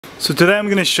So today I'm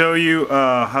going to show you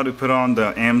how to put on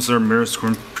the Amsler mirror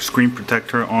screen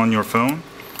protector on your phone.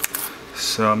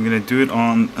 So I'm going to do it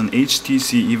on an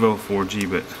HTC Evo 4G,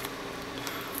 but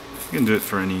you can do it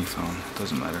for any phone, it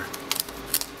doesn't matter.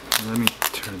 Let me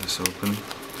tear this open.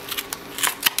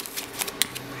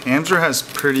 Amsler has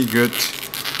pretty good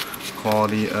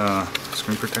quality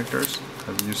screen protectors.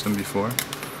 I've used them before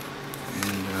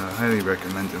and highly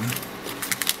recommend them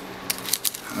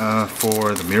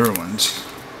for the mirror ones.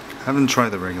 I haven't tried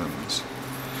the regular ones.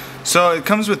 So it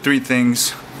comes with three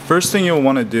things. First thing you'll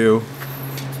want to do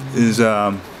is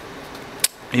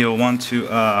you'll want to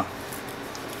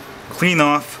clean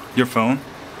off your phone.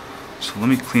 So let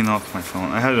me clean off my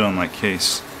phone. I had it on my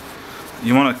case.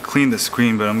 You want to clean the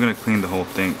screen, but I'm going to clean the whole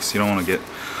thing because you don't want to get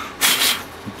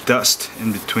dust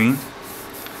in between.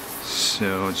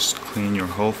 So just clean your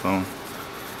whole phone.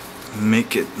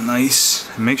 Make it nice.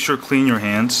 Make sure to clean your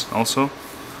hands also.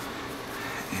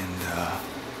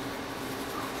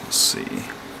 Let's see.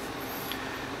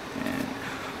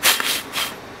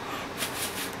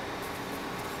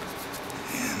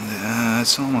 And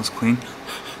it's almost clean.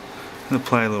 I'm gonna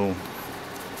apply a little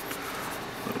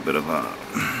bit of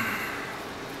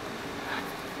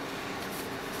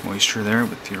moisture there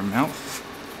with your mouth.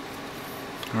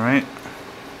 All right.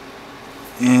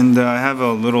 And I have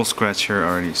a little scratch here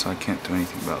already, so I can't do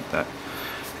anything about that.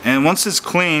 And once it's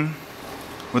clean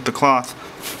with the cloth,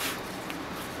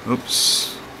 oops.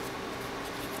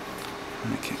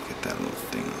 I can't get that little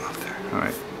thing off there.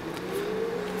 Alright.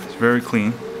 It's very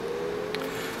clean.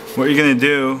 What you're going to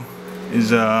do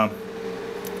is,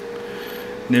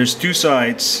 there's two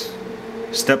sides.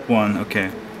 Step one, okay.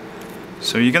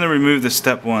 So you're going to remove the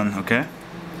step one, okay?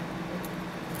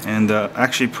 And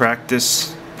actually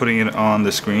practice putting it on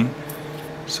the screen.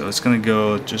 So it's going to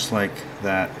go just like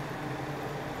that,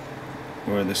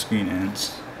 where the screen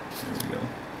ends. There we go.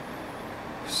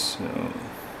 So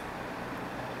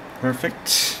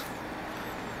perfect.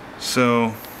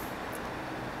 So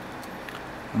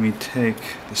let me take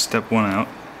the step one out.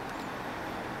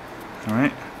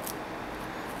 Alright.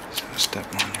 So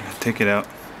step one, you're going to take it out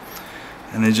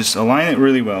and then just align it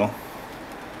really well.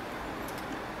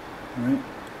 Alright.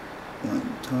 On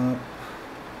top.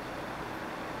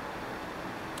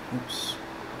 Oops.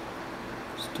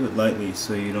 Just do it lightly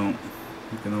so you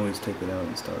can always take it out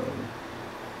and start over.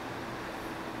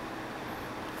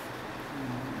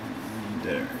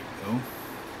 There we go.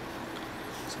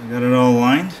 So I got it all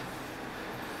aligned.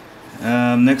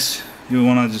 Next, you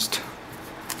want to just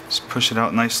push it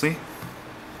out nicely.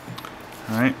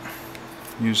 All right.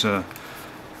 Use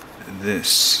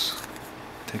this.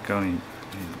 Take out any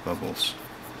of the bubbles.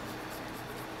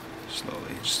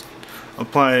 Slowly. Just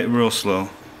apply it real slow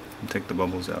and take the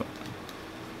bubbles out.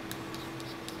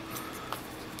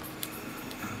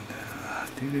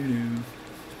 And,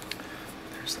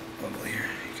 there's that bubble here.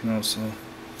 You can also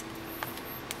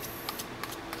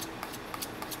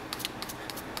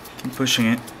keep pushing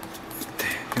it,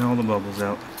 get all the bubbles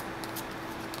out.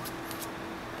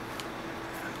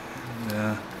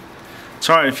 And,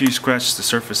 sorry if you scratch the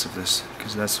surface of this,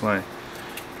 because that's why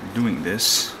you're doing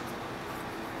this.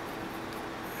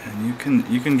 And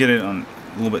you can get it on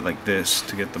a little bit like this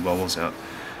to get the bubbles out.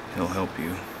 It'll help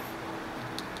you.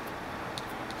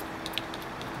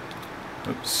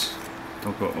 Oops.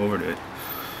 Don't go over it.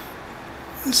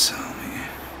 So there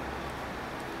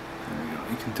we go.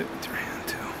 You can do it with your hand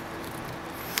too.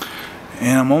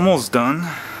 And I'm almost done.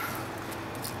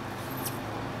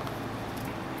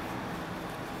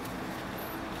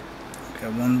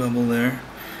 Got one bubble there.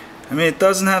 I mean, it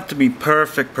doesn't have to be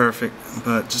perfect,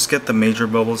 but just get the major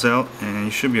bubbles out and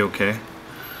you should be okay.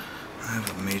 I have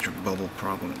a major bubble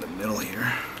problem in the middle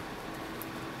here.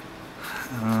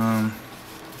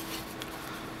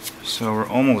 So we're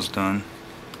almost done.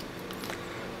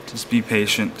 Just be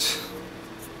patient.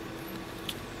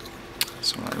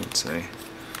 That's what I would say.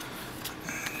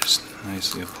 Just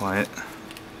nicely apply it.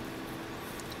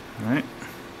 Alright.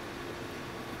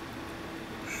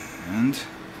 And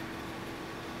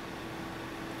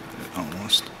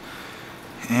almost.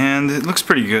 And it looks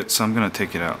pretty good, so I'm going to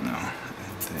take it out now.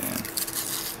 And then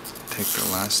take the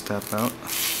last step out.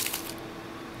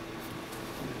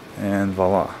 And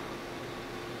voila.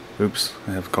 Oops,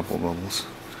 I have a couple of bubbles.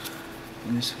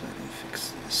 Let me see if I can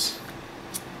fix this.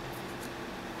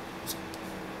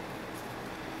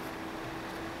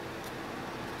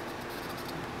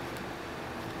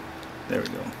 There we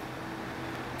go.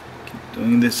 Keep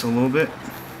doing this a little bit.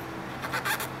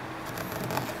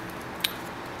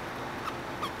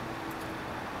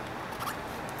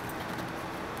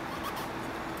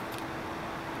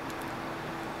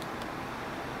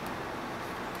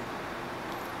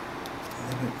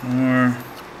 A bit more.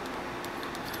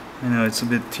 I know it's a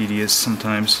bit tedious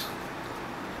sometimes.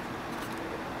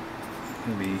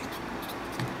 It'll be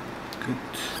good.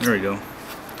 There we go.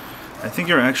 I think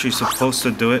you're actually supposed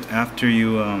to do it after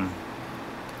you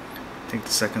take the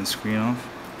second screen off.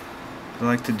 I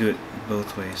like to do it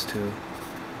both ways too.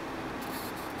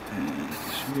 And you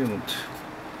should be able to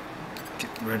get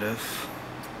rid of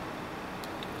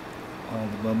all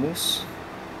the bubbles.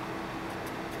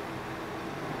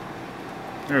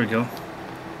 There we go.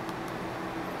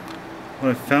 What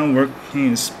I found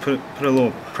working is put a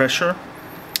little pressure,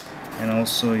 and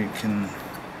also you can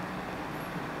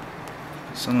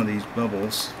put some of these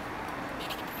bubbles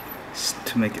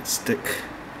to make it stick.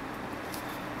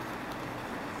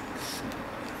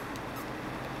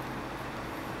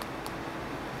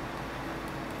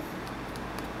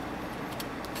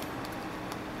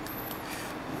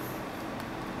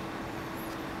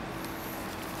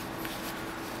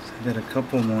 I got a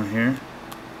couple more here.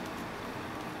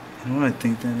 You know what I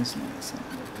think that is? No, that's not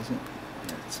good, is it?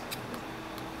 Yeah, it's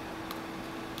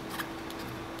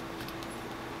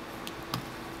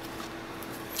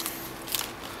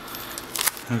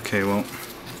good. Okay, well,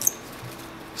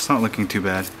 it's not looking too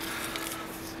bad.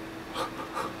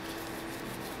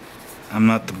 I'm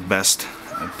not the best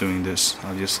at doing this,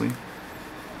 obviously.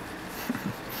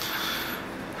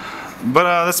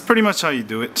 But that's pretty much how you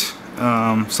do it.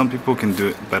 Some people can do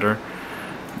it better,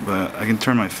 but I can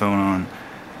turn my phone on,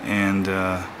 and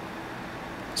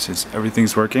since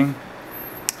everything's working,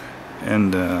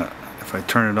 and if I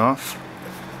turn it off,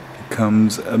 it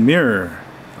comes a mirror.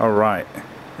 Alright,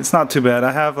 it's not too bad.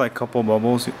 I have like a couple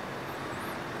bubbles,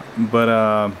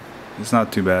 but it's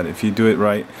not too bad. If you do it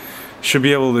right, you should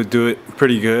be able to do it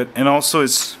pretty good. And also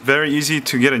it's very easy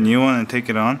to get a new one and take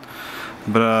it on,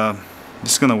 but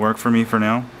it's gonna work for me for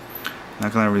now.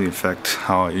 Not gonna really affect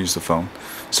how I use the phone.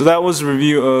 So that was a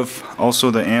review of also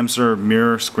the Amser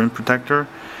mirror screen protector,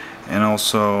 and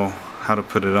also how to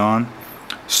put it on,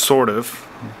 sort of,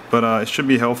 but it should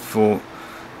be helpful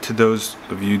to those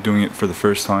of you doing it for the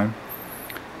first time.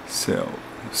 So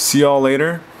see y'all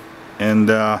later, and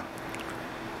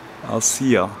I'll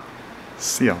see y'all.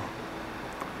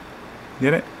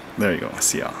 Get it? There you go.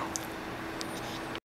 See y'all.